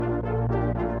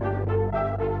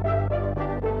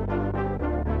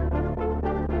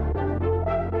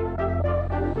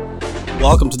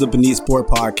Welcome to the Beneath Sport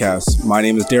Podcast. My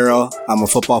name is Daryl. I'm a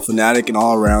football fanatic and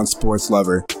all-around sports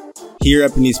lover. Here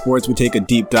at Beneath Sports, we take a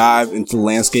deep dive into the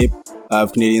landscape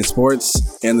of Canadian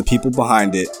sports and the people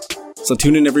behind it. So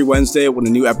tune in every Wednesday when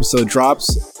a new episode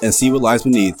drops and see what lies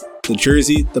beneath the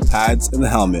jersey, the pads, and the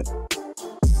helmet.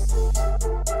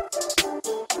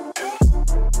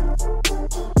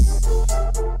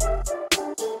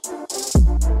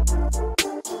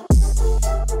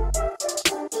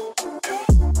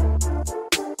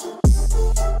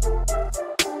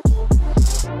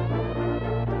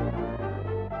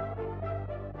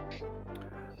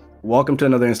 Welcome to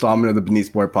another installment of the Beneath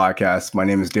Sport Podcast. My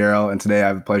name is Daryl, and today I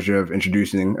have the pleasure of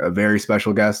introducing a very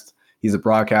special guest. He's a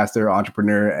broadcaster,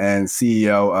 entrepreneur, and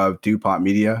CEO of DuPont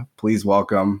Media. Please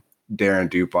welcome Darren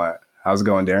DuPont. How's it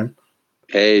going, Darren?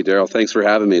 Hey, Daryl. Thanks for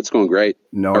having me. It's going great.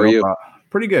 How are you?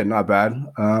 Pretty good. Not bad.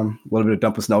 A little bit of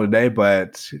dump of snow today,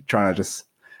 but trying to just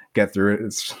get through it.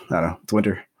 It's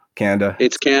winter. Canada.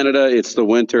 It's Canada. It's the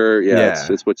winter. Yeah.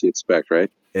 It's what you expect,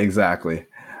 right? Exactly.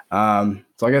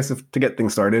 So I guess to get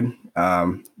things started,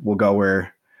 we'll go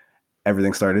where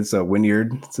everything started. So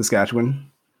Wynyard,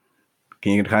 Saskatchewan.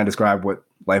 Can you kind of describe what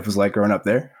life was like growing up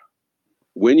there?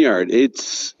 Wynyard,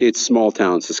 it's small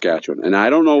town Saskatchewan. And I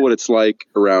don't know what it's like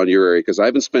around your area because I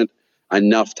haven't spent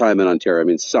enough time in Ontario. I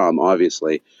mean, some,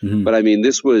 obviously. Mm-hmm. But I mean,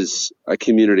 this was a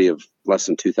community of less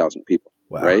than 2,000 people,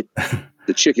 wow. Right?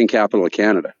 The chicken capital of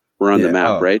Canada. We're on the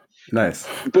map, right? Nice.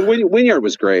 But Wynyard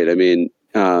was great. I mean,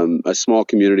 a small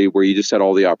community where you just had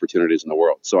all the opportunities in the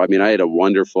world. So, I mean, I had a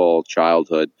wonderful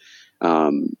childhood.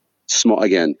 Our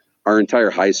entire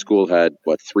high school had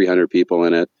 300 people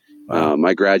in it. Wow.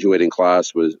 My graduating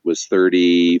class was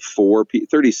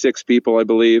 36 people, I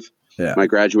believe. Yeah. My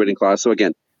graduating class. So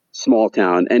again, small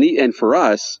town. And for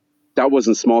us, that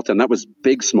wasn't small town. That was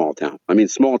big small town. I mean,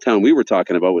 small town we were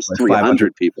talking about was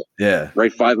 300 people. Yeah.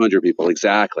 Right. 500 people.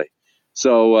 Exactly.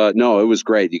 So, no, it was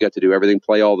great. You got to do everything,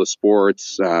 play all the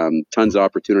sports, tons of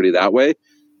opportunity that way.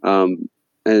 And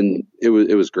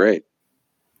it was great.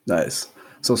 Nice.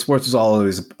 So sports was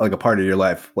always like a part of your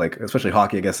life, like especially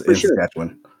hockey, I guess, in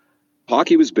Saskatchewan.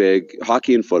 Hockey was big,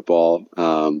 hockey and football.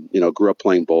 Grew up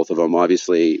playing both of them.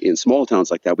 Obviously, in small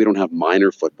towns like that, we don't have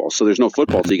minor football. So there's no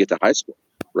football till you get to high school,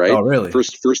 right? Oh, really?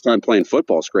 First time playing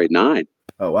football is grade 9.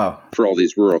 Oh, wow. For all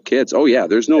these rural kids. Oh, yeah.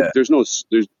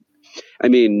 I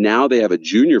mean, now they have a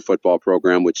junior football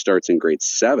program, which starts in grade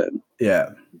 7. Yeah.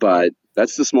 But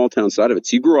that's the small town side of it.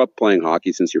 So you grew up playing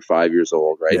hockey since you're 5 years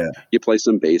old, right? Yeah. You play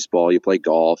some baseball, you play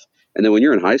golf. And then when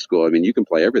you're in high school, I mean, you can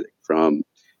play everything from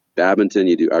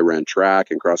badminton. I ran track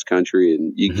and cross country,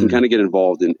 and you can kind of get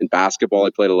involved in basketball. I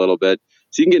played a little bit.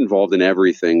 So you can get involved in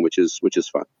everything, which is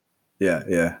fun. Yeah.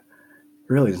 Yeah.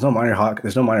 Really. There's no minor hockey.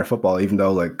 There's no minor football, even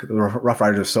though like the Rough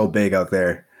Riders are so big out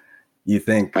there. You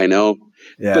think. I know.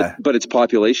 Yeah. But it's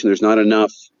population. There's not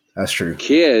enough. That's true.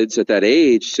 Kids at that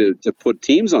age to put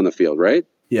teams on the field, right?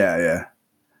 Yeah, yeah.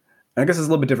 I guess it's a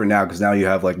little bit different now because now you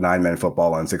have like 9-man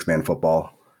football and 6-man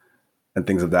football and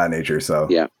things of that nature. So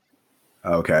yeah.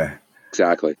 Okay.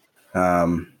 Exactly.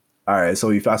 All right.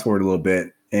 So you fast forward a little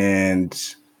bit and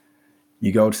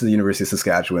you go to the University of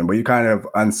Saskatchewan, but you're kind of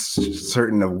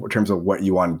uncertain in terms of what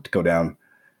you want to go down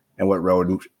and what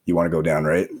road you want to go down,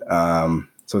 right?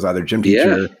 So it's either gym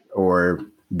teacher or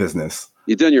business.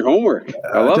 You've done your homework.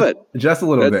 I love it. Just a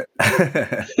little bit.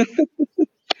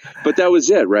 But that was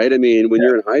it, right? I mean, when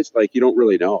you're in high school, like, you don't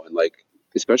really know. And like,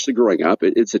 especially growing up,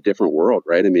 it's a different world,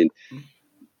 right? I mean,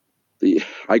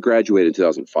 I graduated in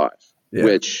 2005,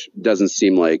 which doesn't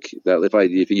seem like that.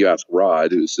 If you ask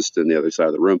Rod, who's just on the other side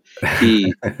of the room,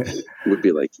 he would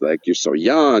be like, you're so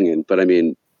young. But I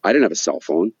mean, I didn't have a cell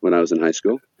phone when I was in high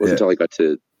school. It wasn't until I got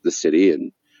to the city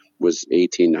and was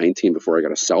 18, 19 before I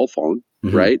got a cell phone,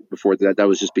 right? Before that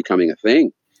was just becoming a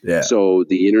thing. Yeah. So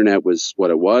the internet was what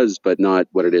it was, but not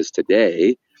what it is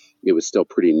today. It was still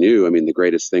pretty new. I mean, the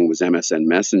greatest thing was MSN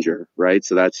Messenger, right?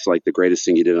 So that's like the greatest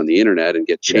thing you did on the internet, and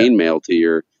get chain mail to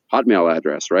your Hotmail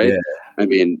address, right? Yeah. I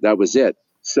mean, that was it.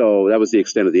 So that was the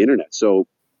extent of the internet. So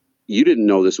you didn't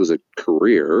know this was a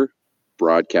career,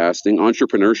 broadcasting.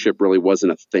 Entrepreneurship really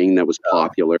wasn't a thing that was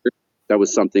popular. That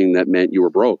was something that meant you were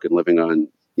broke and living on,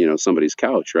 somebody's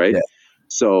couch, right? Yeah.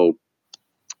 So,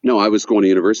 no, I was going to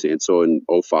university. And so in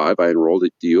 2005, I enrolled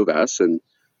at the U of S and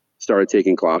started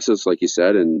taking classes, like you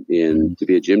said, and to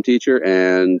be a gym teacher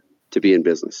and to be in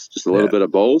business. Just a little bit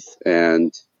of both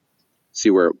and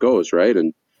see where it goes, right?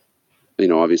 And,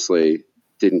 obviously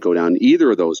didn't go down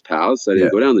either of those paths. I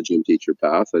didn't go down the gym teacher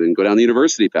path. I didn't go down the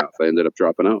university path. I ended up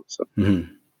dropping out.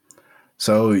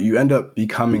 So you end up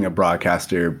becoming a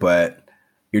broadcaster, but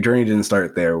your journey didn't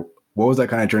start there. What was that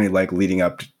kind of journey like leading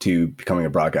up to becoming a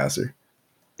broadcaster?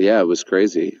 Yeah, it was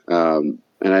crazy. And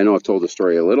I know I've told the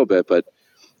story a little bit, but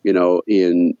I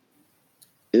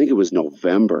think it was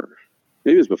November.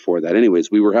 Maybe it was before that. Anyways,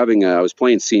 I was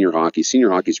playing senior hockey.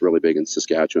 Senior hockey is really big in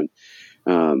Saskatchewan.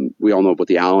 We all know about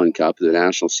the Allen Cup, the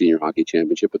National Senior Hockey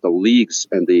Championship, but the leagues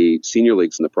and the senior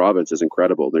leagues in the province is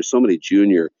incredible. There's so many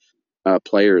junior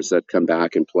players that come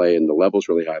back and play, and the level's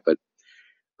really high. But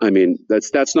I mean,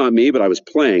 that's not me, but I was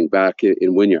playing back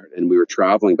in Wynyard, and we were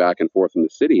traveling back and forth in the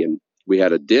city, and we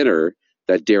had a dinner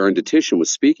that Darren Detition was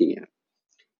speaking at.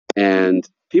 And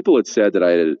people had said that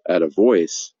I had a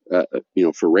voice,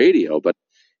 for radio, but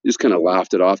just kind of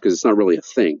laughed it off because it's not really a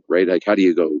thing, right? Like, how do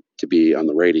you go to be on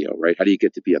the radio, right? How do you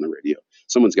get to be on the radio?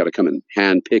 Someone's got to come and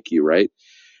hand pick you, right?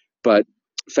 But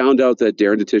found out that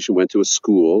Darren Detition went to a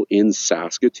school in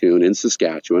Saskatoon, in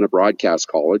Saskatchewan, a broadcast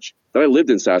college that I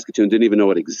lived in Saskatoon, didn't even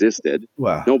know it existed.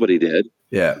 Wow. Nobody did.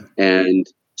 Yeah. And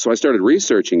so I started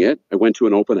researching it. I went to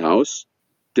an open house,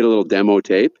 did a little demo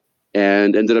tape,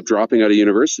 and ended up dropping out of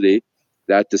university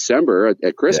that December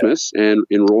at Christmas and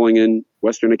enrolling in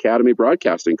Western Academy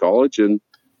Broadcasting College, and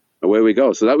away we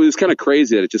go. So that was kind of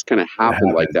crazy that it just kind of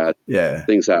happened like that. Yeah.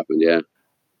 Things happened, yeah.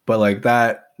 But like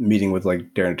that meeting with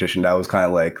like Darren Detition, that was kind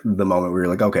of like the moment where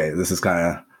you're like, okay, this is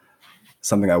kind of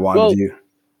something I wanted to do.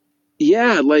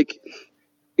 Yeah, like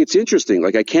it's interesting.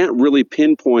 Like I can't really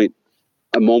pinpoint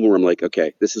a moment where I'm like,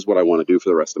 okay, this is what I want to do for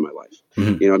the rest of my life.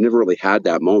 Mm-hmm. I've never really had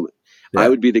that moment. Yeah. I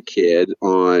would be the kid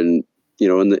on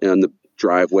the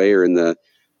driveway or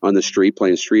on the street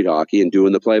playing street hockey and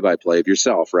doing the play-by-play of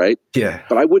yourself, right? Yeah.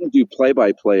 But I wouldn't do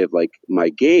play-by-play of like my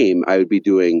game. I would be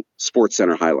doing Sports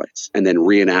Center highlights and then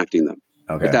reenacting them.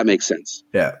 Okay. If that makes sense.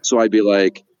 Yeah. So I'd be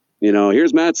like,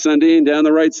 here's Matt Sundin down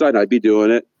the right side. I'd be doing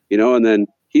it, and then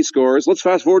he scores. Let's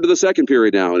fast forward to the second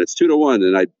period now, and it's 2-1,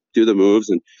 and I'd do the moves,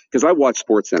 and because I watch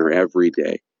Sports Center every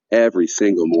day, every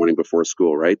single morning before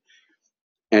school, right?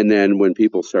 And then when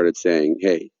people started saying,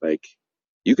 hey, like,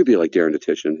 you could be like Darren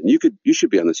Detition, and you should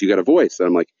be on this. You got a voice. And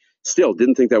I'm like, still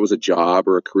didn't think that was a job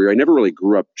or a career. I never really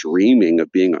grew up dreaming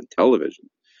of being on television,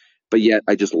 but yet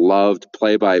I just loved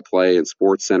play-by-play and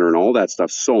Sports Center and all that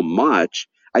stuff so much.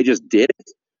 I just did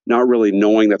it, not really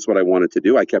knowing that's what I wanted to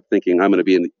do. I kept thinking I'm going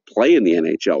to play in the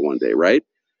NHL one day, right?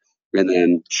 And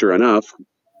then, sure enough,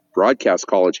 broadcast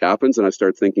college happens, and I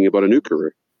start thinking about a new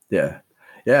career. Yeah.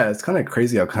 It's kind of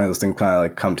crazy how kind of those things kind of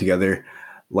like come together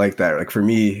like that. Like for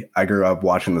me, I grew up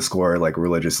watching the Score like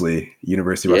religiously,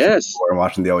 University of Western Score, and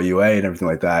watching the OUA and everything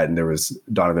like that. And there was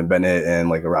Donovan Bennett and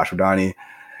like Arash Rodani.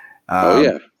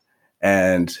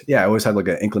 And I always had like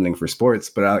an inclining for sports,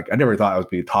 but I never thought I would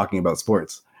be talking about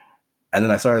sports. And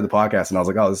then I started the podcast, and I was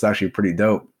like, oh, this is actually pretty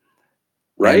dope.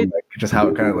 Right. And, like, just how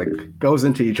it kind of like goes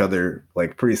into each other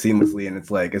like pretty seamlessly. And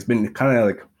it's like, it's been kind of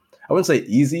like, I wouldn't say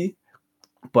easy,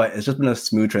 but it's just been a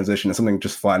smooth transition. It's something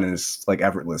just fun, and it's like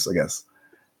effortless, I guess.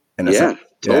 Yeah,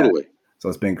 totally. So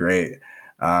it's been great.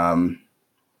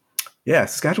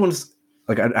 Saskatchewan's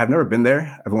like, I've never been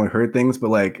there. I've only heard things,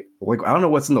 but like I don't know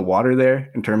what's in the water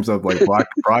there in terms of like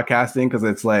broadcasting. Cause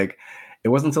it's like, it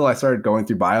wasn't until I started going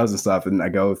through bios and stuff, and I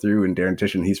go through, and Darren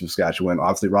Detition, he's from Saskatchewan.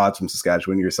 Obviously Rod's from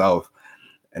Saskatchewan, yourself.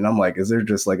 And I'm like, is there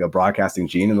just like a broadcasting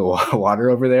gene in the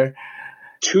water over there?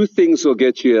 Two things will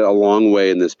get you a long way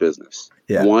in this business.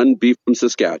 Yeah. One, be from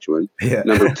Saskatchewan. Yeah.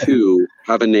 Number two,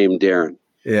 have a name Darren.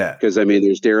 Yeah. Because I mean,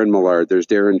 there's Darren Millard, there's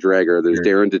Darren Dreger, there's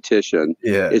Darren Detition.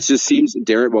 Yeah. It just seems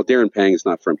Darren Pang's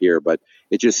not from here, but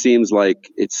it just seems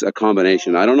like it's a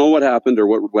combination. I don't know what happened or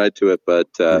what led to it, but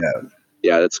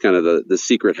that's kind of the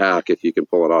secret hack if you can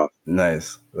pull it off.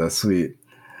 Nice. That's sweet.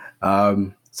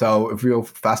 So if we go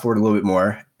fast forward a little bit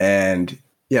more, and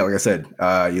like I said,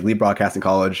 you leave broadcasting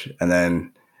college and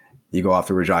then you go off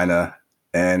to Regina.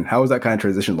 And how was that kind of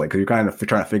transition like? Because you're kind of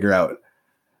trying to figure out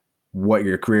what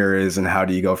your career is and how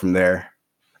do you go from there?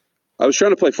 I was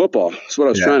trying to play football. That's what I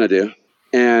was trying to do.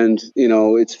 And,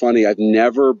 it's funny. I've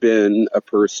never been a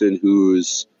person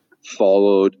who's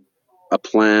followed a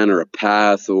plan or a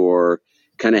path or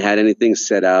kind of had anything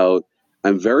set out.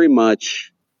 I'm very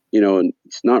much, and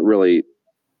it's not really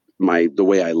the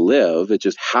way I live. It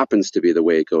just happens to be the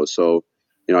way it goes. So,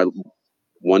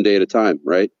 one day at a time,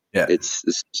 right? Yeah.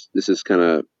 This is kind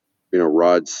of,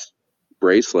 Rod's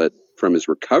bracelet from his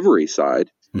recovery side,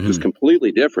 which was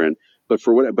completely different.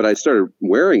 But I started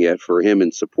wearing it for him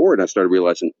in support, and I started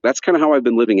realizing that's kind of how I've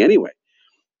been living anyway.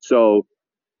 So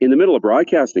in the middle of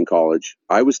broadcasting college,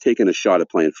 I was taking a shot at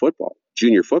playing football,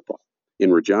 junior football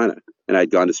in Regina. And I'd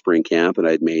gone to spring camp and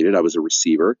I'd made it. I was a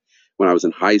receiver. When I was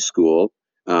in high school,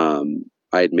 I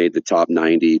had made the top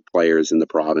 90 players in the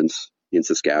province in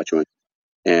Saskatchewan.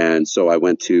 And so I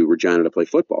went to Regina to play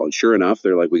football. And sure enough,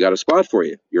 they're like, we got a spot for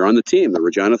you. You're on the team, the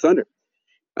Regina Thunder.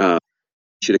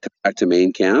 you to come back to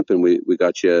main camp, and we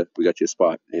got you a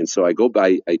spot. And so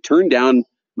I turned down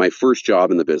my first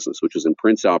job in the business, which was in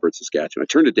Prince Albert, Saskatchewan. I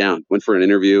turned it down, went for an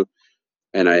interview,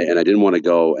 and I didn't want to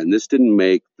go. And this didn't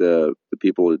make the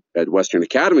people at Western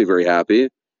Academy very happy,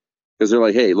 because they're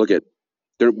like, hey, look at,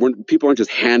 people aren't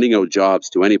just handing out jobs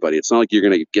to anybody. It's not like you're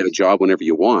going to get a job whenever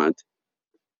you want.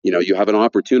 You have an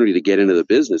opportunity to get into the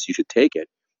business. You should take it.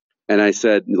 And I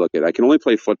said, look, I can only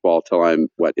play football till I'm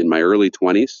in my early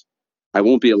 20s. I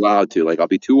won't be allowed to. I'll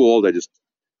be too old.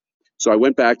 So I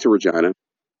went back to Regina.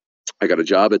 I got a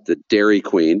job at the Dairy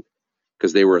Queen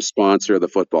because they were a sponsor of the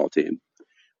football team.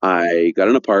 I got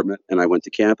an apartment and I went to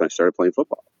camp and I started playing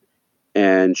football.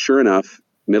 And sure enough,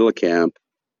 middle of camp,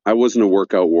 I wasn't a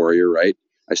workout warrior, right?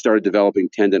 I started developing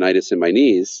tendonitis in my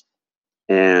knees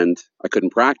and I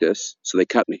couldn't practice. So they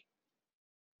cut me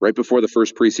right before the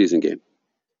first preseason game.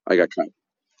 I got cut.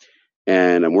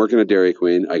 And I'm working at Dairy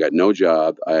Queen. I got no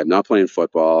job. I am not playing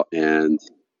football, and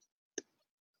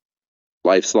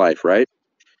life's life, right?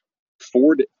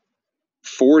 4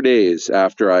 days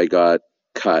after I got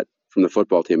cut from the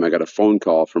football team, I got a phone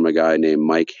call from a guy named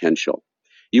Mike Henschel.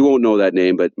 You won't know that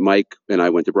name, but Mike and I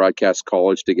went to broadcast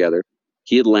college together.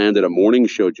 He had landed a morning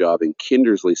show job in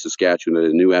Kindersley, Saskatchewan at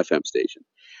a new FM station.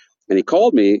 And he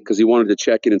called me because he wanted to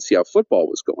check in and see how football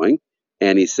was going.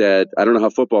 And he said, I don't know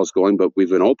how football is going, but we've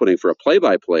been opening for a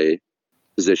play-by-play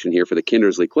position here for the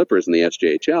Kindersley Clippers in the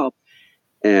SJHL.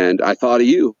 And I thought of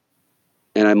you.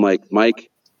 And I'm like, Mike,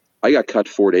 I got cut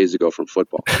 4 days ago from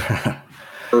football.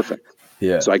 Perfect.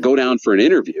 Yeah. So I go down for an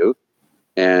interview,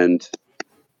 and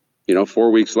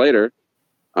 4 weeks later,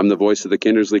 I'm the voice of the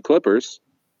Kindersley Clippers,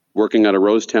 working out of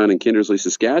Rosetown in Kindersley,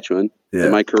 Saskatchewan. Yeah.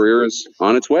 And my career is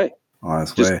on its way.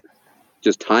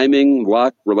 Just timing,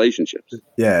 luck, relationships.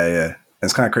 Yeah.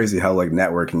 It's kind of crazy how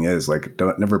networking is.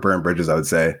 Don't never burn bridges, I would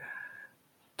say,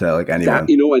 to anyone.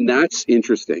 And that's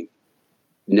interesting.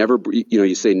 Never,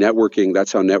 you say networking,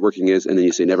 that's how networking is. And then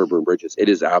you say never burn bridges. It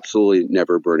is absolutely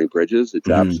never burning bridges. It's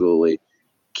absolutely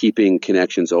keeping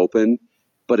connections open,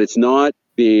 but it's not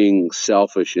being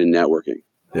selfish in networking.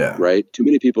 Yeah. Right. Too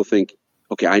many people think,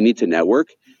 okay, I need to network.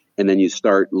 And then you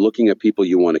start looking at people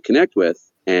you want to connect with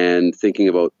and thinking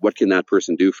about what can that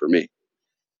person do for me?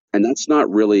 And that's not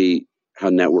really how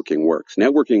networking works.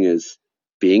 Networking is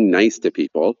being nice to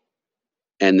people,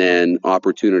 and then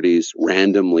opportunities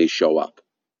randomly show up,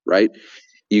 right?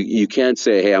 You can't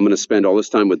say, hey, I'm going to spend all this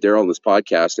time with Daryl on this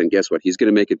podcast, and guess what? He's going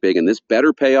to make it big, and this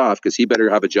better pay off because he better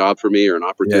have a job for me or an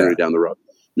opportunity down the road.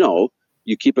 No,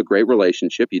 you keep a great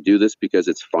relationship. You do this because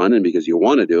it's fun and because you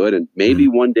want to do it, and maybe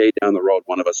one day down the road,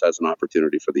 one of us has an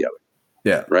opportunity for the other.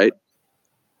 Yeah. Right?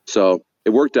 So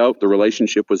it worked out. The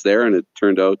relationship was there, and it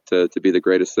turned out to be the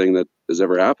greatest thing that has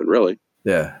ever happened, really.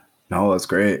 Yeah. No, that's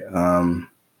great. I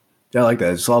like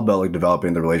that. It's all about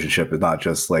developing the relationship. It's not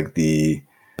just the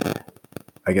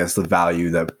value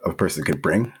that a person could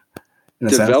bring.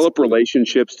 Develop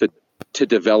relationships to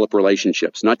develop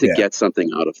relationships, not to get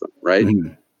something out of them, right?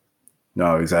 Mm-hmm.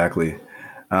 No, exactly.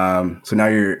 So now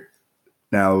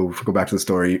if we go back to the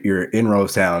story, you're in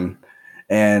Rosetown,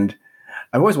 and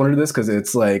I've always wondered this because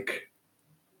it's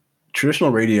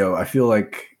traditional radio. I feel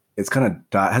like it's kind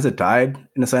of has it died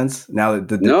in a sense now that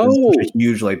there's such a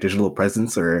huge digital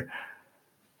presence? Or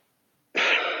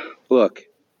look,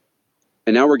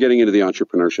 and now we're getting into the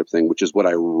entrepreneurship thing, which is what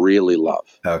I really love.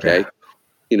 Okay.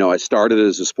 I started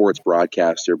as a sports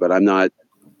broadcaster, but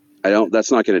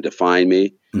that's not going to define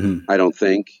me. Mm-hmm. I don't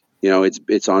think,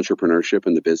 it's entrepreneurship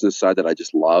and the business side that I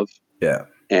just love. Yeah.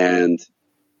 And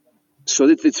so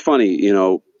it's funny,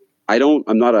 I'm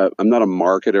not a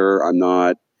marketer. I'm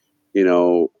not,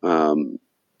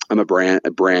 I'm a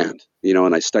brand,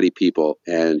 and I study people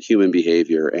and human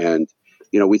behavior. And,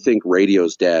 we think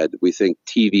radio's dead. We think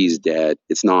TV's dead.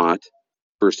 It's not,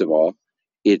 first of all.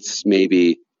 It's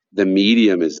maybe the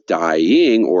medium is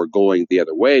dying or going the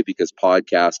other way because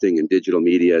podcasting and digital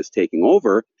media is taking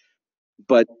over,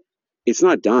 but it's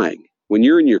not dying. When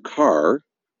you're in your car,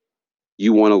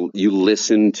 you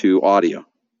listen to audio,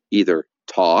 either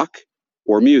talk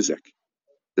or music.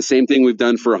 The same thing we've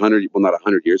done for not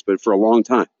 100 years, but for a long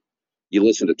time. You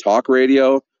listen to talk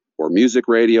radio or music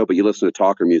radio, but you listen to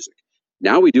talk or music.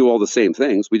 Now we do all the same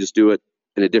things. We just do it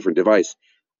in a different device.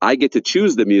 I get to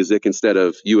choose the music instead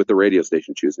of you at the radio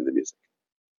station choosing the music.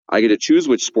 I get to choose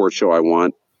which sports show I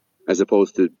want as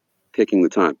opposed to picking the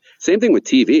time. Same thing with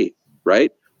TV,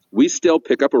 right? We still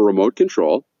pick up a remote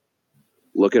control,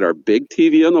 look at our big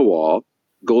TV on the wall,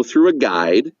 go through a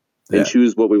guide, and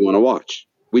choose what we want to watch.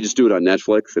 We just do it on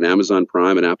Netflix and Amazon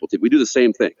Prime and Apple TV. We do the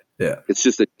same thing. Yeah. It's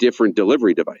just a different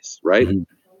delivery device, right? Mm-hmm.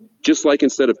 Just like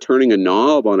instead of turning a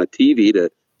knob on a TV to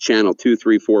channel 2,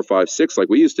 3, 4, 5, 6, like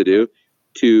we used to do,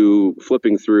 to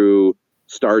flipping through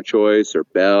Star Choice or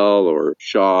Bell or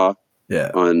Shaw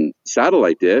on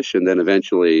satellite dish, and then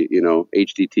eventually,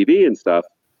 HDTV and stuff.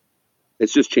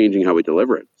 It's just changing how we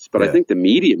deliver it. But I think the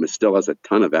medium still has a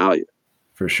ton of value.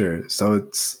 For sure. So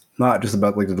it's not just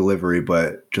about like the delivery,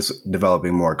 but just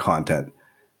developing more content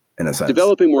in a sense.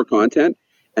 Developing more content.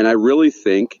 And I really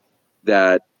think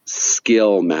that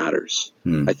skill matters.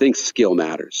 I think skill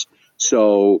matters.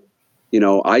 So,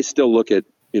 I still look at,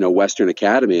 Western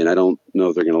Academy, and I don't know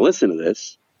if they're going to listen to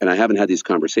this, and I haven't had these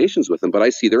conversations with them, but I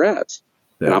see their ads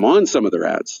and I'm on some of their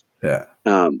ads. Yeah.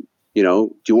 Do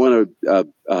you want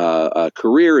a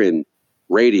career in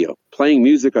radio, playing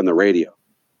music on the radio?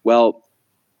 Well,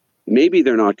 maybe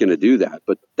they're not going to do that,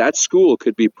 but that school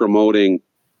could be promoting,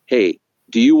 hey,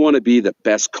 do you want to be the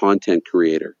best content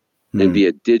creator and be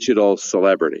a digital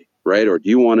celebrity, right? Or do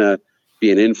you want to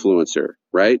be an influencer,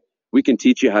 right? We can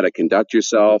teach you how to conduct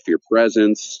yourself, your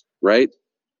presence, right?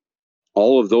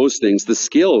 All of those things, the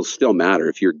skills still matter.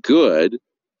 If you're good,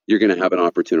 you're going to have an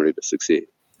opportunity to succeed.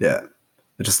 Yeah.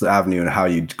 It's just the avenue and how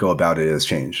you go about it has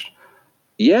changed.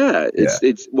 Yeah.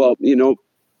 It's well,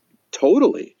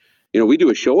 totally. We do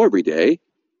a show every day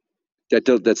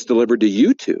that's delivered to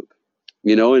YouTube,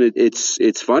 and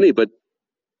it's funny, but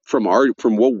from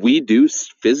what we do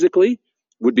physically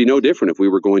would be no different if we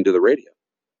were going to the radio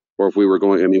or if we were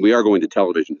we are going to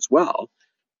television as well,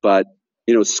 but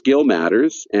skill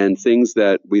matters, and things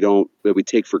that we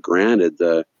take for granted,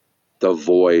 the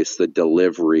voice, the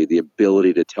delivery, the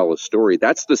ability to tell a story.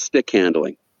 That's the stick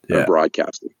handling of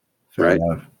broadcasting. Fair right?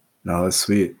 enough. No, that's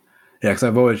sweet. Yeah, because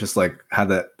I've always just like had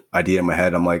that idea in my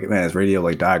head. I'm like, man, is radio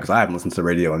like died? Because I haven't listened to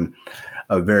radio in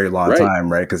a very long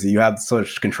time, right? Because you have so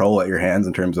much control at your hands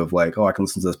in terms of like, oh, I can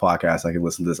listen to this podcast, I can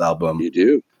listen to this album. You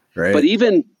do, right? But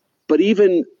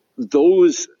even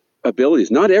those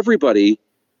abilities, not everybody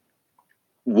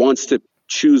wants to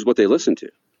choose what they listen to.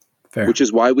 Fair. Which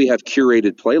is why we have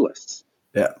curated playlists.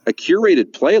 Yeah. A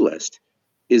curated playlist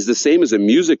is the same as a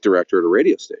music director at a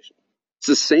radio station. It's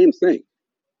the same thing,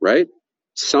 right?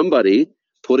 Somebody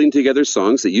putting together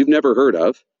songs that you've never heard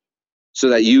of, so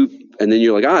that and then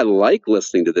you're like, I like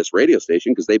listening to this radio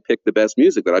station because they picked the best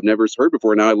music that I've never heard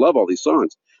before. Now I love all these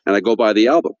songs, and I go buy the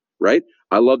album, right?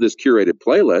 I love this curated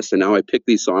playlist, and now I pick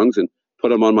these songs and put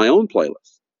them on my own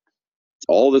playlist. It's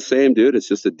all the same, dude. It's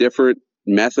just a different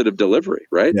method of delivery,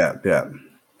 right? Yeah.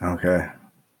 Okay.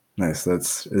 Nice.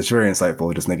 It's very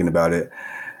insightful just thinking about it.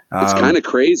 It's kind of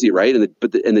crazy, right? And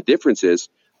the difference is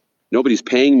nobody's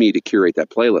paying me to curate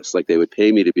that playlist like they would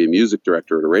pay me to be a music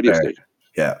director at a radio station.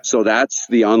 Yeah. So that's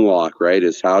the unlock, right?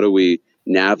 Is how do we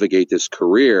navigate this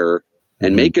career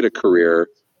and make it a career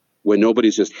when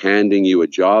nobody's just handing you a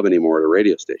job anymore at a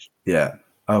radio station? Yeah.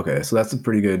 Okay. So that's a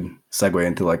pretty good segue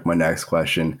into like my next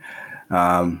question.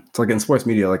 So like in sports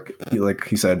media,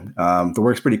 like you said, the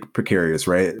work's pretty precarious,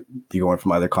 right? You going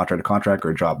from either contract to contract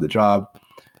or job to job,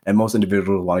 and most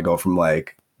individuals want to go from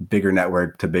like bigger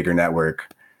network to bigger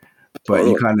network, but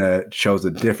you kind of chose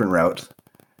a different route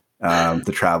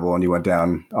to travel, and you went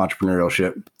down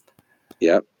entrepreneurship.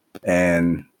 Yep.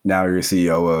 And now you're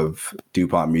CEO of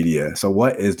DuPont Media. So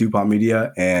what is DuPont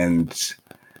Media, and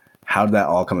how did that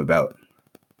all come about?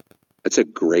 That's a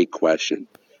great question.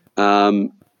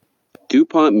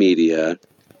 DuPont Media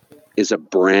is a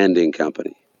branding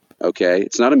company, okay?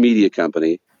 It's not a media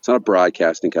company. It's not a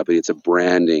broadcasting company. It's a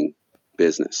branding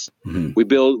business. Mm-hmm.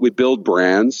 We build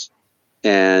brands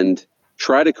and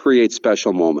try to create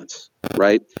special moments,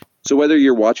 right? So whether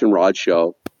you're watching Rod's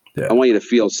show, I want you to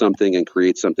feel something and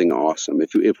create something awesome.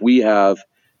 If we have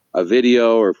a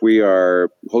video, or if we are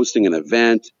hosting an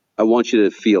event, I want you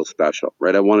to feel special,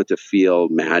 right? I want it to feel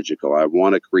magical. I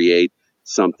want to create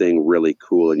something really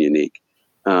cool and unique.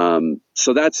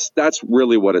 So that's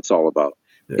really what it's all about.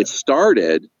 Yeah. It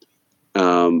started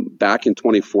back in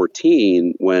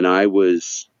 2014 when I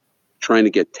was trying to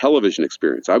get television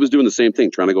experience. I was doing the same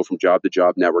thing, trying to go from job to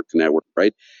job, network to network,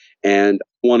 right? And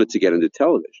I wanted to get into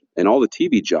television. And all the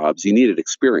TV jobs, you needed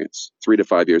experience, 3 to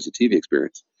 5 years of TV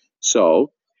experience.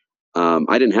 So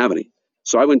I didn't have any.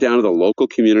 So I went down to the local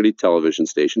community television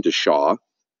station, to Shaw,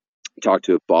 talked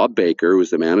to Bob Baker, who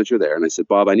was the manager there. And I said,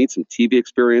 Bob, I need some TV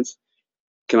experience.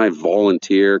 Can I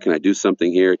volunteer? Can I do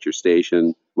something here at your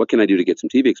station? What can I do to get some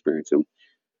TV experience? And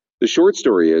the short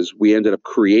story is we ended up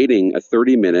creating a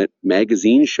 30-minute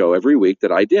magazine show every week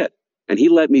that I did. And he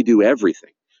let me do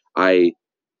everything. I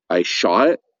shot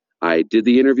it. I did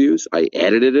the interviews. I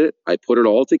edited it. I put it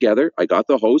all together. I got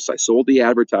the hosts. I sold the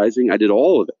advertising. I did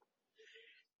all of it.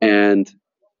 And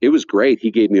it was great.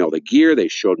 He gave me all the gear. They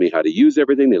showed me how to use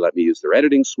everything. They let me use their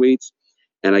editing suites.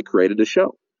 And I created a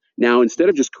show. Now, instead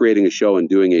of just creating a show and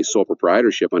doing a sole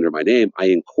proprietorship under my name, I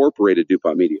incorporated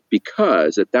DuPont Media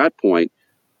because at that point,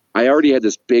 I already had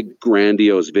this big,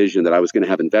 grandiose vision that I was going to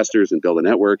have investors and build a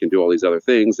network and do all these other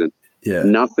things. And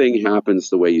nothing happens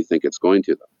the way you think it's going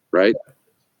to, right?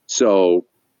 So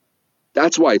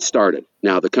that's why it started.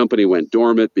 Now, the company went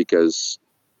dormant because,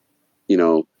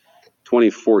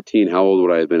 2014, how old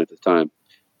would I have been at the time?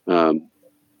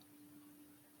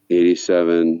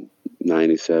 87,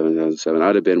 97, 2007.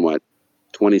 I'd have been,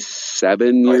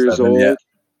 27 years old at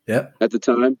the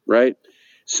time, right?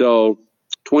 So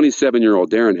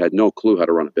 27-year-old Darren had no clue how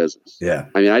to run a business. Yeah.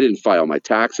 I mean, I didn't file my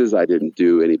taxes. I didn't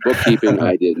do any bookkeeping.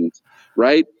 I didn't,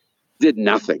 right? Did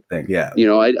nothing. Yeah.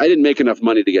 I didn't make enough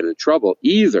money to get into trouble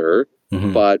either,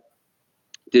 but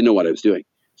didn't know what I was doing.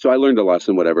 So I learned a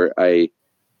lesson, whatever.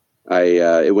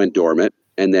 It went dormant.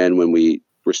 And then when we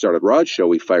started Rod's show,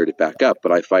 we fired it back up,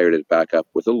 but I fired it back up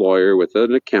with a lawyer, with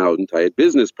an accountant. I had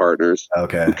business partners who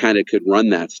kind of could run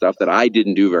that stuff that I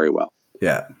didn't do very well.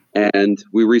 Yeah. And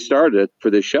we restarted it for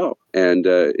this show, and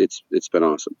it's been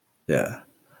awesome. Yeah.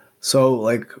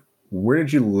 So, where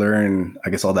did you learn, I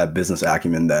guess, all that business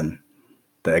acumen then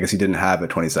that I guess you didn't have at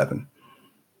 27?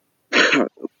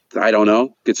 I don't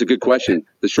know. It's a good question.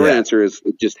 The short answer is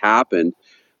it just happened.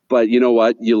 But you know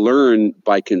what? You learn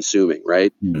by consuming,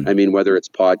 right? I mean, whether it's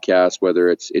podcasts, whether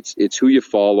it's who you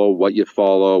follow, what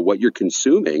you're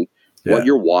consuming, what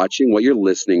you're watching, what you're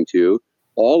listening to,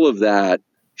 all of that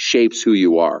shapes who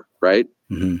you are, right?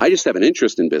 I just have an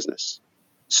interest in business.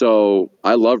 So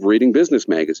I love reading business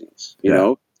magazines. You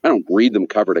know, I don't read them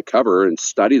cover to cover and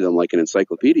study them like an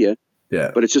encyclopedia,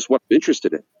 but it's just what I'm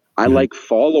interested in. I like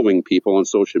following people on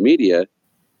social media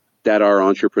that are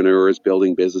entrepreneurs,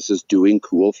 building businesses, doing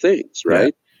cool things,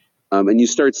 right? And you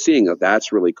start seeing, oh,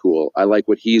 that's really cool. I like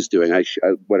what he's doing.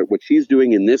 What she's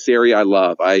doing in this area, I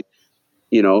love. I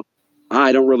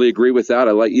don't really agree with that.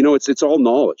 I like, it's all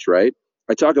knowledge, right?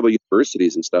 I talk about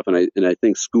universities and stuff, and I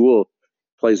think school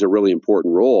plays a really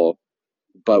important role,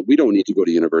 but we don't need to go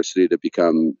to university to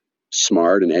become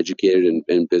smart and educated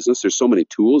in business. There's so many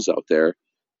tools out there,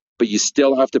 but you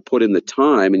still have to put in the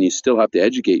time and you still have to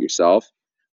educate yourself.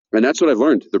 And that's what I've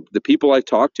learned. The people I've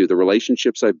talked to, the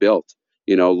relationships I've built,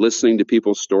 listening to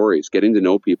people's stories, getting to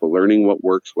know people, learning what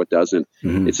works, what doesn't.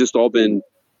 It's just all been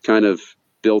kind of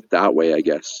built that way, I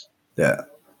guess. Yeah.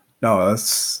 No,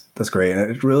 that's great.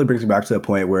 And it really brings me back to the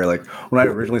point where, when I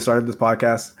originally started this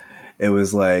podcast, it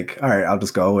was like, all right, I'll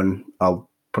just go and I'll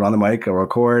put on the mic, I'll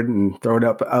record and throw it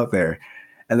out there.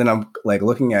 And then I'm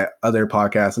looking at other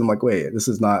podcasts and I'm like, wait, this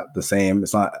is not the same.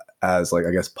 It's not as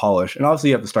I guess polished. And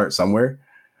obviously you have to start somewhere.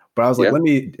 But I was like,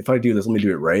 if I do this, let me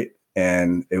do it right.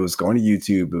 And it was going to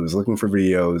YouTube. It was looking for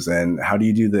videos and how do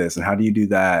you do this and how do you do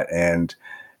that? And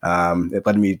it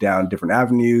led me down different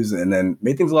avenues and then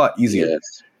made things a lot easier.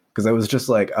 Because I was just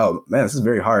like, oh man, this is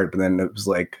very hard. But then it was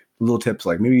little tips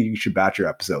maybe you should batch your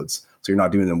episodes so you're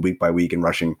not doing them week by week and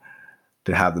rushing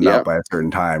to have them out by a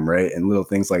certain time, right? And little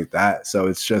things like that. So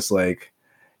it's just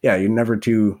you're never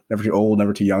too old,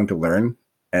 never too young to learn.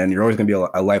 And you're always going to be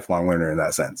a lifelong learner in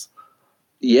that sense.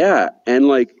 Yeah.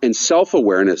 And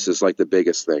self-awareness is the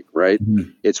biggest thing, right?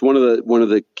 It's one of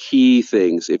the key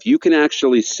things. If you can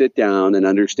actually sit down and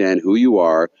understand who you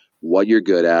are, what you're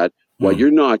good at, what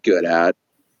you're not good at,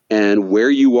 and where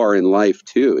you are in life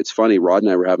too. It's funny, Rod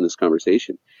and I were having this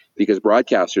conversation because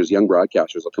young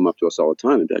broadcasters will come up to us all the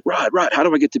time and be like, Rod, how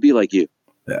do I get to be like you?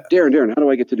 Yeah. Darren, how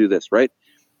do I get to do this? Right.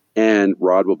 And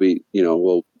Rod will be,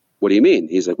 well, what do you mean?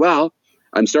 He's like, well,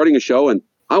 I'm starting a show and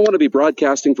I want to be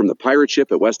broadcasting from the pirate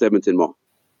ship at West Edmonton Mall.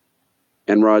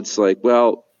 And Rod's like,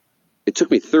 well, it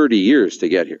took me 30 years to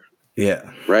get here.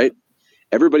 Yeah. Right?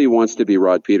 Everybody wants to be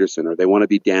Rod Peterson, or they want to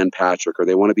be Dan Patrick, or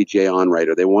they want to be Jay Onrait,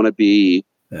 or they want to be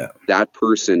that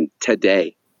person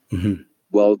today.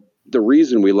 Well, the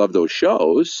reason we love those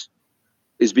shows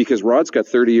is because Rod's got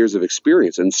 30 years of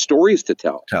experience and stories to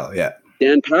tell.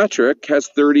 Dan Patrick has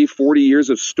 30, 40 years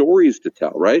of stories to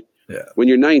tell, right? Yeah. When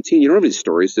you're 19, you don't have any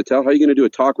stories to tell. How are you going to do a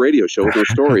talk radio show with no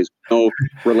stories, no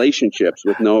relationships,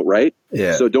 with no, right?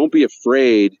 Yeah. So don't be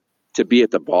afraid to be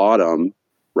at the bottom,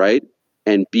 right?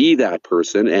 And be that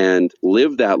person and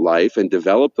live that life and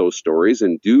develop those stories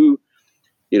and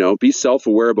be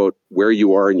self-aware about where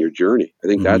you are in your journey. I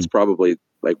think that's probably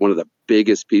one of the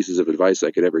biggest pieces of advice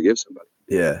I could ever give somebody.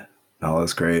 Yeah. Oh,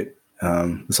 that's great.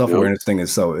 The self-awareness thing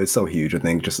is so huge. I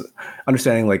think just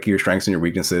understanding your strengths and your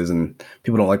weaknesses, and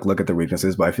people don't look at their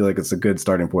weaknesses, but I feel it's a good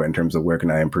starting point in terms of where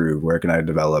can I improve, where can I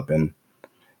develop, and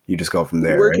you just go from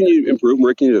there. Where can you improve?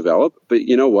 Where can you develop? But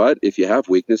you know what? If you have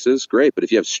weaknesses, great. But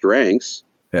if you have strengths,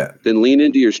 then lean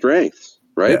into your strengths,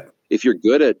 right? Yeah. If you're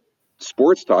good at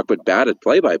sports talk, but bad at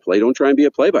play-by-play, don't try and be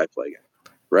a play-by-play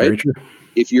guy, right? Very true.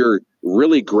 If you're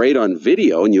really great on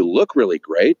video and you look really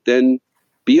great, then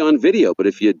be on video. But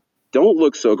if you don't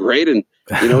look so great and,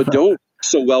 don't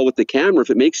so well with the camera, if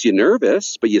it makes you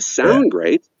nervous, but you sound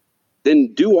great,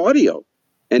 then do audio.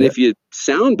 And if you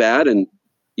sound bad and,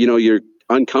 you're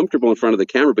uncomfortable in front of the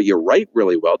camera, but you write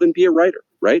really well, then be a writer,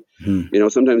 right? Mm-hmm.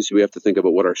 Sometimes we have to think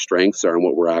about what our strengths are and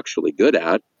what we're actually good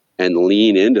at and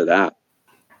lean into that.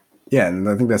 Yeah. And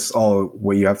I think that's all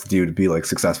what you have to do to be like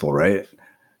successful, right?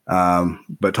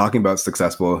 But talking about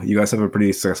successful, you guys have a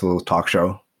pretty successful talk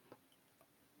show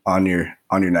on your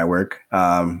network,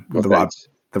 the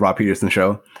Rob Peterson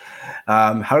Show.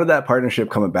 How did that partnership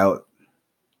come about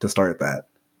to start that?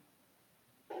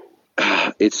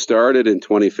 It started in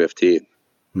 2015.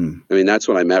 I mean, that's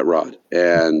when I met Rod,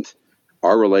 and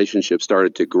our relationship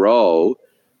started to grow,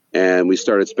 and we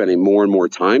started spending more and more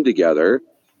time together.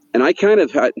 And I kind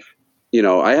of had,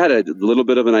 I had a little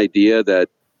bit of an idea that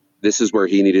this is where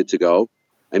he needed to go.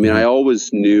 I mean, I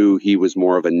always knew he was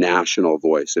more of a national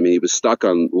voice. I mean, he was stuck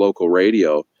on local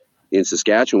radio in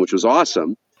Saskatchewan, which was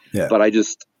awesome. Yeah. But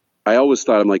I always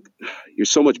thought, I'm like, you're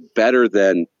so much better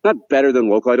than, not better than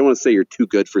local. I don't want to say you're too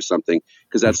good for something,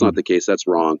 because that's not the case. That's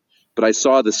wrong. But I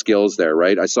saw the skills there,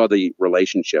 right? I saw the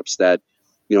relationships that,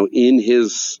 in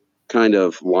his kind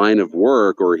of line of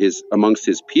work or amongst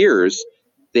his peers,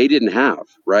 they didn't have,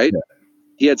 right? Yeah.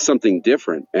 He had something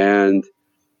different. And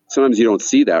sometimes you don't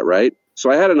see that, right?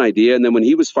 So I had an idea. And then when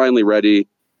he was finally ready,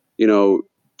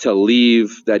 to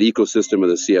leave that ecosystem of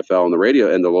the CFL and the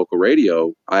radio and the local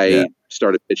radio, I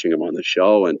started pitching him on the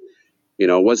show. And,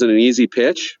 it wasn't an easy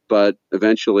pitch, but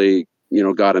eventually,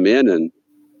 got him in, and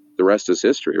the rest is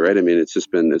history, right? I mean, it's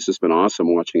just been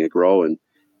awesome watching it grow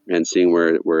and seeing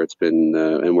where it's been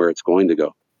and where it's going to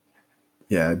go.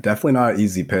 Yeah, definitely not an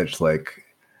easy pitch. Like,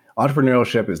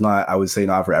 entrepreneurship is not, I would say,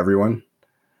 not for everyone.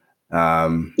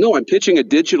 No, I'm pitching a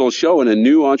digital show and a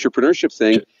new entrepreneurship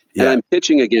thing. Yeah. And I'm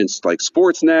pitching against like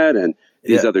Sportsnet and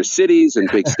these other cities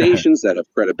and big stations that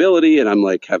have credibility, and I'm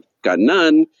like, have got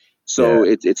none. So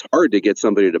it's hard to get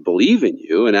somebody to believe in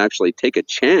you and actually take a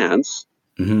chance.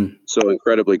 Mm-hmm. So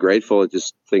incredibly grateful. It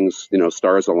just things,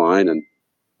 stars align, and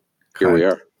here we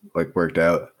are. Like worked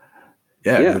out.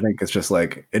 Yeah. I think it's just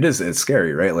like, it's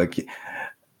scary, right? Like,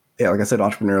 like I said,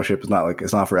 entrepreneurship is not like,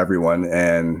 it's not for everyone.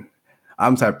 And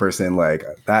I'm the type of person, like,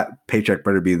 that paycheck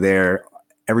better be there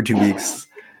every 2 weeks,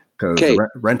 because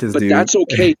rent is due. But that's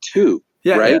okay too,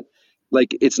 right? Yeah.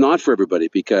 Like, it's not for everybody,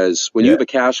 because when you have a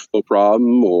cash flow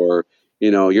problem, or,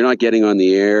 you're not getting on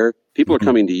the air, people are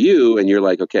coming to you, and you're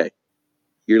like, okay,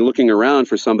 you're looking around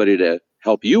for somebody to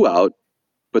help you out,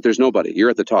 but there's nobody. You're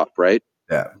at the top, right?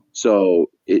 Yeah. So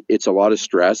it's a lot of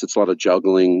stress. It's a lot of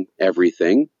juggling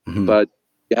everything, but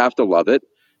you have to love it.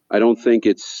 I don't think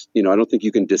it's, I don't think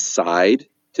you can decide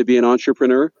to be an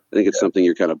entrepreneur. I think it's something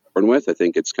you're kind of born with. I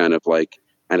think it's kind of like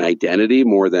an identity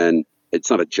more than, it's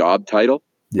not a job title,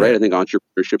 right? I think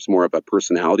entrepreneurship's more of a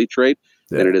personality trait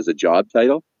than it is a job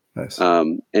title. Nice.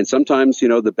 And sometimes,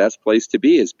 the best place to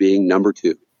be is being number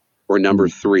 2 or number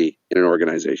 3 in an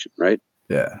organization, right?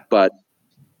 Yeah. But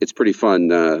it's pretty fun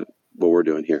what we're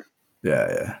doing here.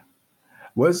 Yeah.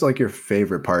 What's like your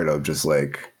favorite part of just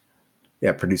like,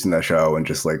 producing that show and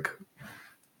just like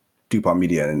DuPont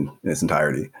Media in its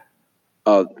entirety?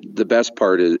 The best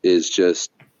part is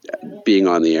just being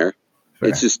on the air. Fair.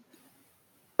 It's just,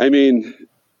 I mean,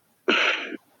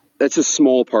 that's a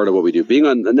small part of what we do. Being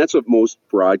on, and that's what most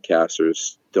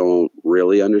broadcasters don't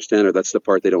really understand, or that's the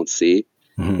part they don't see,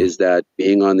 is that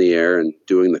being on the air and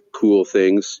doing the cool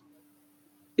things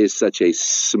is such a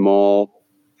small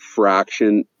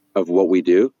fraction of what we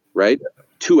do, right?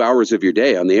 2 hours of your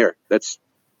day on the air. That's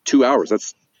 2 hours.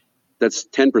 That's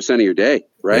 10% of your day,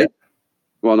 right? Yeah.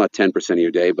 Well, not 10% of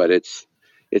your day, but it's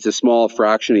a small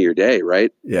fraction of your day,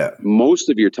 right? Yeah. Most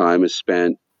of your time is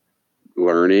spent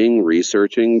learning,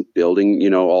 researching,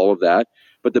 building, all of that.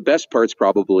 But the best part's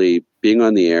probably being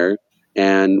on the air.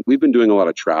 And we've been doing a lot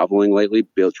of traveling lately,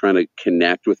 trying to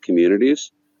connect with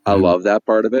communities. I love that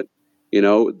part of it.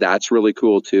 That's really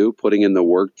cool too, putting in the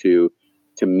work to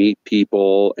meet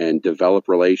people and develop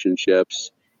relationships.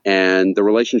 And the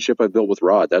relationship I've built with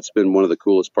Rod, that's been one of the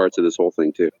coolest parts of this whole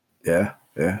thing too. Yeah.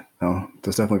 No,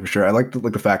 that's definitely for sure. I like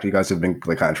the fact that you guys have been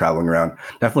like kind of traveling around.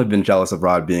 Definitely been jealous of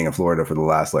Rod being in Florida for the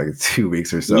last like 2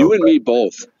 weeks or so. You and me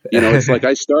both. It's like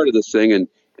I started this thing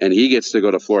and he gets to go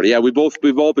to Florida. Yeah, we've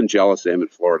all been jealous of him in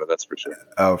Florida. That's for sure.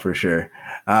 Oh, for sure.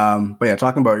 But yeah,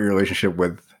 talking about your relationship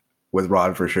with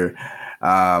Rod for sure.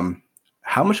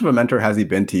 How much of a mentor has he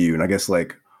been to you? And I guess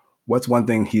like, what's one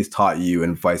thing he's taught you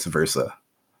and vice versa?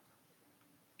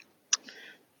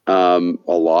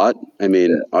 A lot. I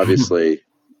mean, obviously,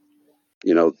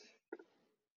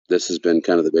 this has been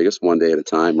kind of the biggest, one day at a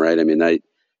time, right? I mean, I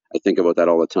think about that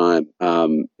all the time.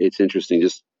 It's interesting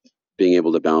just being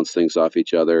able to bounce things off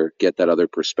each other, get that other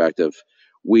perspective.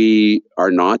 We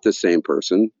are not the same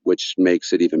person, which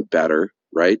makes it even better,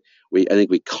 right? I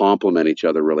think we complement each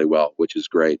other really well, which is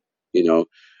great.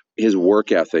 His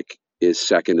work ethic is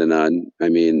second to none. I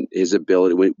mean, his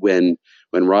ability, when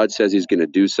Rod says he's going to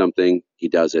do something, he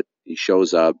does it. He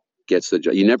shows up, gets the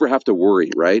job. You never have to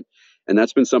worry, right? And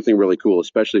that's been something really cool,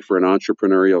 especially for an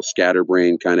entrepreneurial,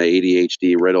 scatterbrain, kind of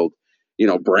ADHD riddled,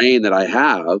 brain that I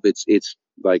have. It's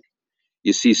like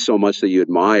you see so much that you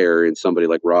admire in somebody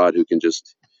like Rod, who can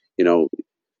just, and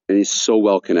he's so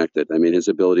well connected. I mean, his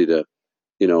ability to,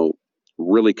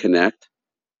 really connect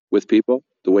with people,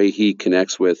 the way he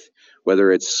connects with,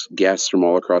 whether it's guests from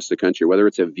all across the country, whether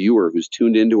it's a viewer who's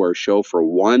tuned into our show for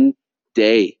one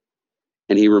day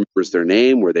and he remembers their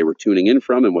name, where they were tuning in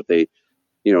from, and what they,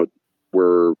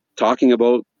 were talking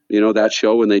about, that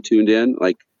show when they tuned in.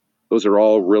 Like, those are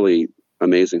all really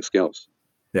amazing skills.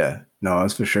 Yeah, no,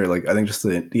 that's for sure. Like, I think just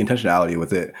the intentionality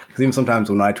with it. Because even sometimes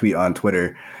when I tweet on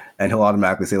Twitter, and he'll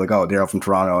automatically say like, "Oh, Daryl from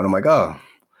Toronto," and I'm like, "Oh,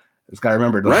 this guy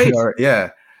remembered." Right?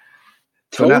 Yeah.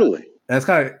 So totally. And it's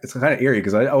kind of eerie,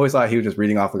 because I always thought he was just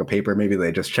reading off like a paper. Maybe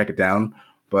they just check it down.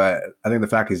 But I think the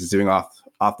fact he's just doing off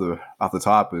the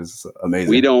top is amazing.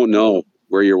 We don't know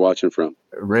where you're watching from,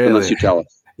 really, unless you tell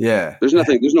us. Yeah. There's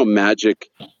no magic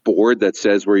board that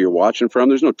says where you're watching from.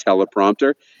 There's no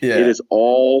teleprompter. Yeah. It is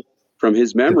all from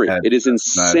his memory. It is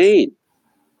insane.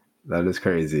 That is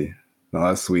crazy. No,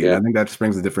 that's sweet. Yeah. I think that just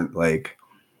brings a different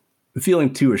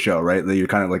feeling to a show, right? That you're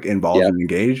kind of involved and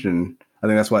engaged. And I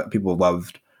think that's what people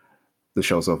loved the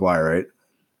show so far, right?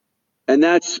 And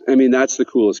that's the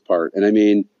coolest part. And I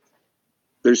mean,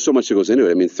 there's so much that goes into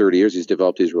it. I mean, 30 years, he's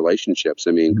developed these relationships.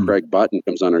 I mean, Craig Button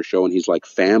comes on our show and he's like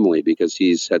family, because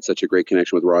he's had such a great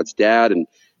connection with Rod's dad and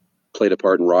played a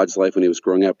part in Rod's life when he was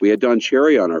growing up. We had Don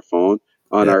Cherry on our phone,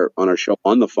 on our show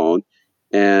on the phone.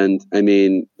 And I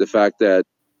mean, the fact that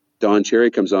Don Cherry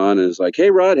comes on and is like,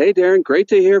 "Hey, Rod, hey, Darren, great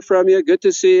to hear from you. Good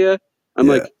to see you." I'm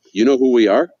like, you know who we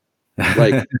are?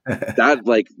 Like that,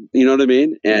 you know what I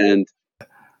mean? And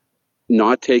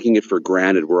not taking it for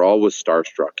granted. We're always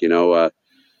starstruck,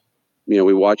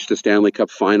 we watched the Stanley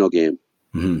Cup final game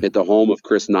at the home of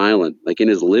Chris Nyland, in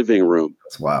his living room.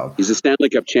 That's wild. He's a Stanley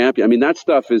Cup champion. I mean, that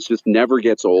stuff is just never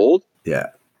gets old. Yeah.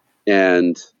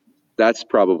 And that's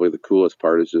probably the coolest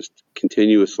part, is just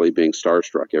continuously being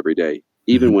starstruck every day,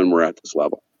 even when we're at this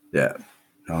level. Yeah.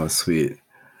 Oh, sweet.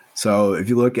 So if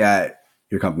you look at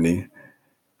your company,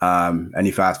 and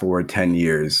you fast forward 10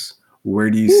 years, where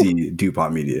do you see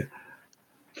DuPont Media?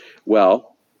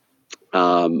 Well,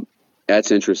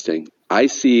 that's interesting. I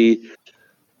see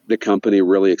the company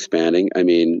really expanding. I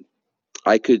mean,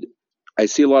 I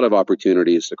see a lot of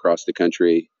opportunities across the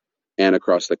country and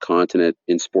across the continent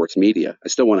in sports media. I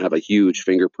still want to have a huge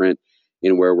fingerprint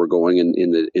in where we're going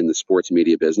in the sports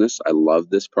media business. I love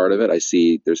this part of it. I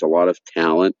see there's a lot of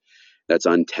talent that's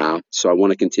untapped. So I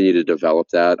want to continue to develop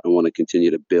that. I want to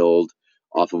continue to build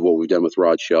off of what we've done with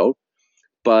Rod's show.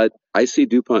 But I see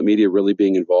DuPont Media really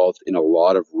being involved in a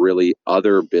lot of really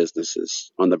other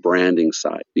businesses on the branding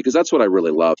side, because that's what I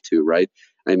really love too, right?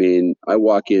 I mean, I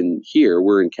walk in here,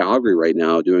 we're in Calgary right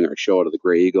now doing our show out of the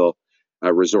Grey Eagle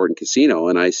Resort and Casino,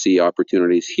 and I see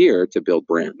opportunities here to build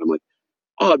brand. I'm like,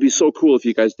 oh, it'd be so cool if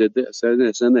you guys did this and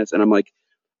this and this. And I'm like,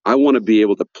 I want to be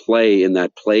able to play in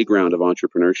that playground of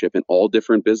entrepreneurship in all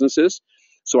different businesses.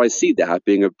 So I see that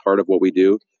being a part of what we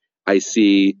do. I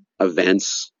see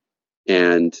events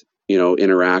and,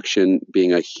 interaction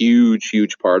being a huge,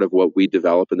 huge part of what we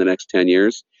develop in the next 10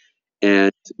 years,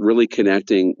 and really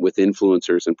connecting with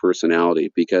influencers and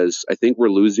personality, because I think we're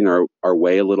losing our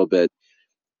way a little bit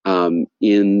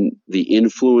in the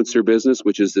influencer business,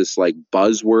 which is this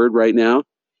buzzword right now.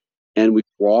 And we've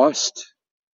lost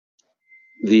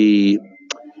the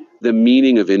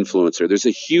meaning of influencer. There's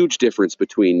a huge difference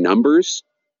between numbers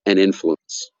and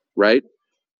influence, right?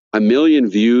 1 million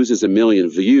views is 1 million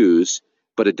views,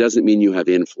 but it doesn't mean you have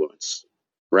influence,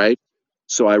 right?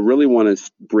 So I really want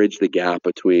to bridge the gap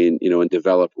between, and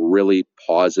develop really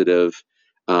positive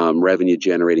revenue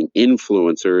generating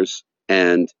influencers,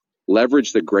 and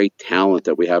leverage the great talent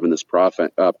that we have in this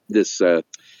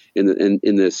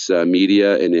in this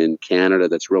media and in Canada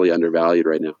that's really undervalued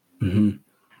right now. Mm-hmm.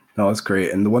 No, that's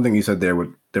great. And the one thing you said there,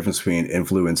 with difference between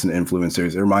influence and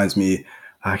influencers, it reminds me,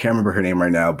 I can't remember her name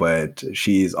right now, but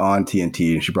she's on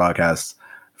TNT and she broadcasts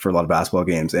for a lot of basketball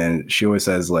games. And she always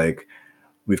says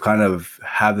we've kind of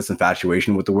had this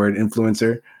infatuation with the word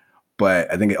influencer,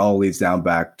 but I think it all leads down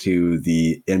back to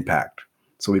the impact.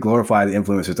 So we glorify the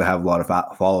influencers to have a lot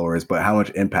of followers, but how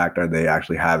much impact are they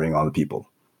actually having on the people?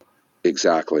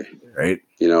 Exactly. Right.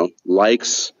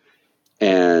 Likes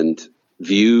and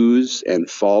views and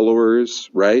followers,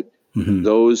 right? Mm-hmm.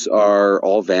 Those are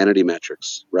all vanity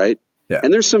metrics, right? Yeah.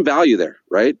 And there's some value there,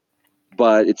 right?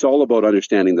 But it's all about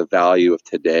understanding the value of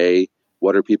today.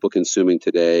 What are people consuming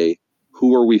today?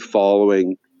 Who are we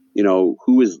following?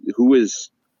 Who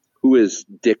is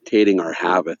dictating our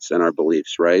habits and our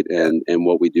beliefs, right? And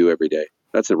what we do every day.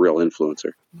 That's a real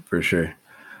influencer. For sure.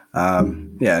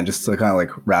 And just to kind of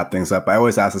like wrap things up, I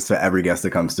always ask this to every guest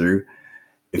that comes through.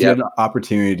 If you had an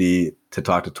opportunity to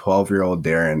talk to 12-year-old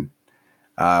Darren,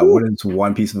 what is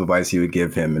one piece of advice you would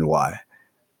give him and why?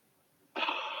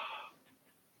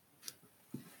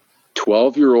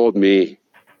 12-year-old me.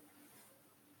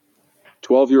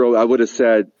 12-year-old, I would have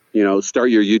said, start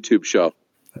your YouTube show.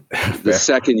 The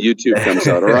second YouTube comes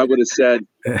out. Or I would have said,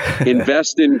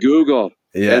 invest in Google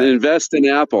and invest in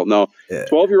Apple. No,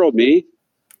 12-year-old me,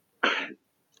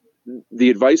 the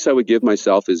advice I would give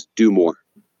myself is do more.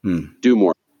 Do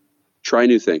more. Try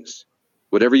new things.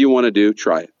 Whatever you want to do,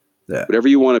 try it. Yeah. Whatever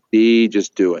you want to be,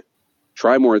 just do it.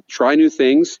 Try more. Try new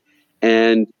things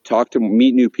and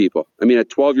meet new people. I mean, at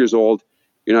 12 years old,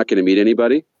 you're not going to meet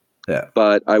anybody. Yeah.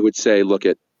 But I would say,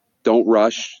 don't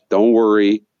rush. Don't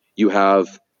worry. You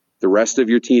have the rest of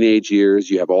your teenage years.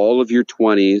 You have all of your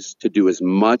 20s to do as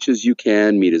much as you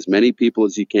can, meet as many people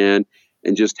as you can,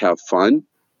 and just have fun.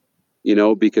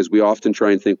 Because we often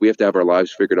try and think we have to have our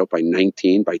lives figured out by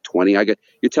 19, by 20.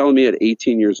 You're telling me at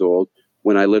 18 years old,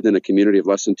 when I lived in a community of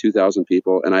less than 2,000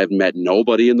 people and I have met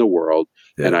nobody in the world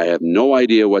and I have no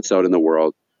idea what's out in the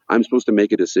world, I'm supposed to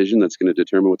make a decision that's going to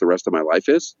determine what the rest of my life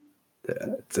is?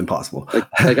 Yeah, it's impossible.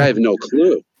 Like I have no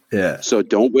clue. Yeah. So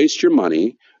don't waste your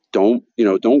money. Don't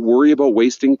worry about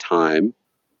wasting time.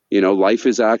 Life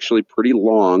is actually pretty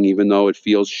long, even though it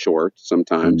feels short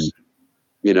sometimes.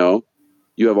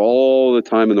 You have all the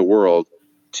time in the world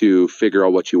to figure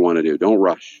out what you want to do. Don't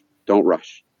rush. Don't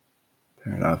rush.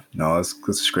 Fair enough. No,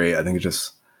 that's great. I think it's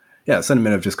just,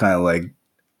 sentiment of just kind of like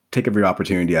take every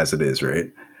opportunity as it is,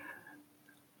 right?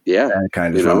 Yeah. And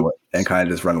kind of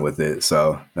just run with it.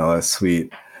 So no, that's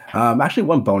sweet. Actually,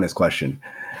 one bonus question.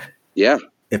 Yeah.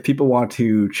 If people want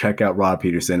to check out Rod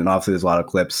Pedersen, and obviously there's a lot of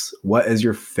clips, what is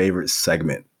your favorite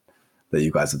segment that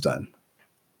you guys have done?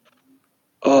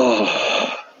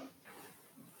 Oh,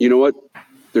 you know what?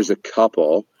 There's a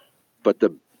couple, but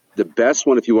the best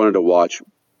one, if you wanted to watch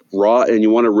Rod and you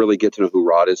want to really get to know who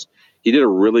Rod is, he did a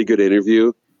really good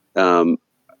interview 1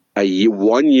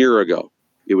 year ago.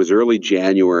 It was early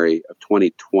January of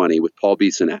 2020 with Paul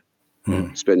Bissonnette,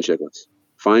 Spittin' Chicklets.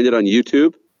 Find it on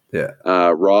YouTube. Yeah.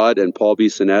 Rod and Paul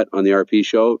Bissonnette on the RP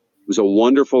show. It was a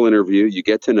wonderful interview. You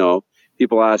get to know.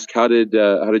 People ask, how did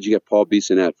you get Paul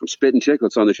Bissonnette from Spittin'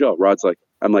 Chicklets on the show? Rod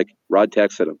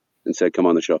texted him and said, come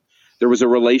on the show. There was a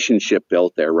relationship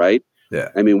built there, right? Yeah.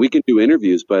 I mean, we can do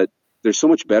interviews, but there's so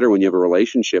much better when you have a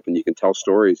relationship and you can tell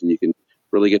stories and you can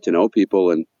really get to know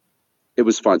people. And it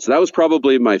was fun. So that was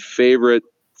probably my favorite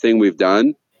thing we've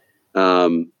done.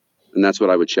 And that's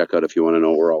what I would check out if you want to know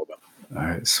what we're all about. All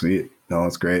right. Sweet. No,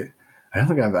 that's great. I don't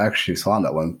think I've actually saw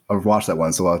that one. I've watched that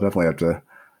one, so I'll definitely have to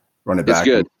run it back. It's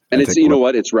good. And it's,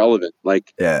 what? It's relevant.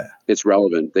 It's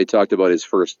relevant. They talked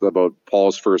about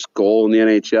Paul's first goal in the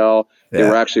NHL. They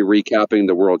were actually recapping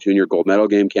the World Junior Gold Medal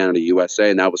game, Canada, USA.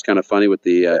 And that was kind of funny with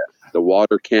the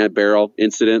water can barrel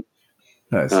incident.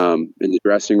 Nice. In the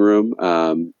dressing room.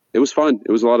 It was fun.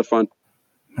 It was a lot of fun.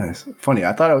 Nice. Funny.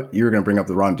 I thought you were going to bring up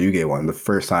the Ron Duguay one the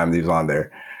first time he was on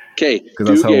there. Okay.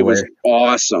 Duguay was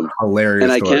awesome. Hilarious.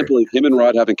 And I can't believe him and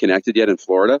Rod haven't connected yet in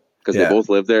Florida because they both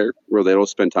live there where they don't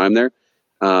spend time there.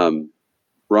 Ron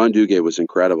Duguay was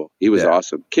incredible. He was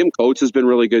awesome. Kim Coates has been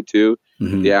really good too.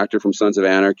 The actor from Sons of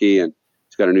Anarchy, and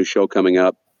he's got a new show coming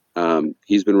up.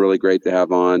 He's been really great to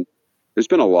have on. There's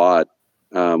been a lot.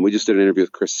 We just did an interview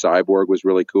with Chris Cyborg, was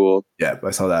really cool. Yeah,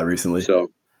 I saw that recently.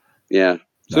 So, yeah.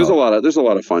 So there's a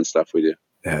lot of fun stuff we do.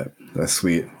 Yeah, that's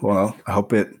sweet. Well, I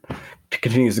hope it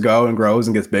continues to go and grows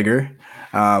and gets bigger.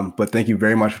 But thank you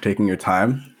very much for taking your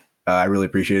time. I really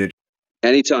appreciate it.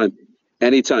 Anytime.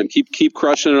 Keep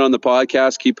crushing it on the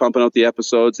podcast. Keep pumping out the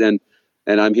episodes, and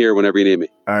I'm here whenever you need me.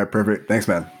 All right, perfect. Thanks,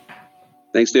 man.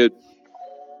 Thanks, dude.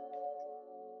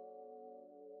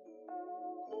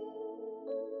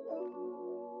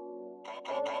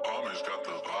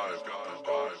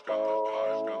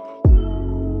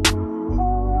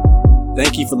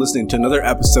 Thank you for listening to another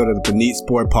episode of the Beneath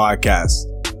Sport Podcast.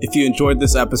 If you enjoyed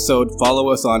this episode, follow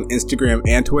us on Instagram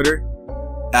and Twitter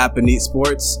 @Beneath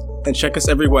Sports. and check us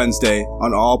every Wednesday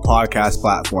on all podcast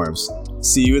platforms.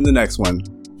 See you in the next one.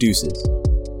 Deuces.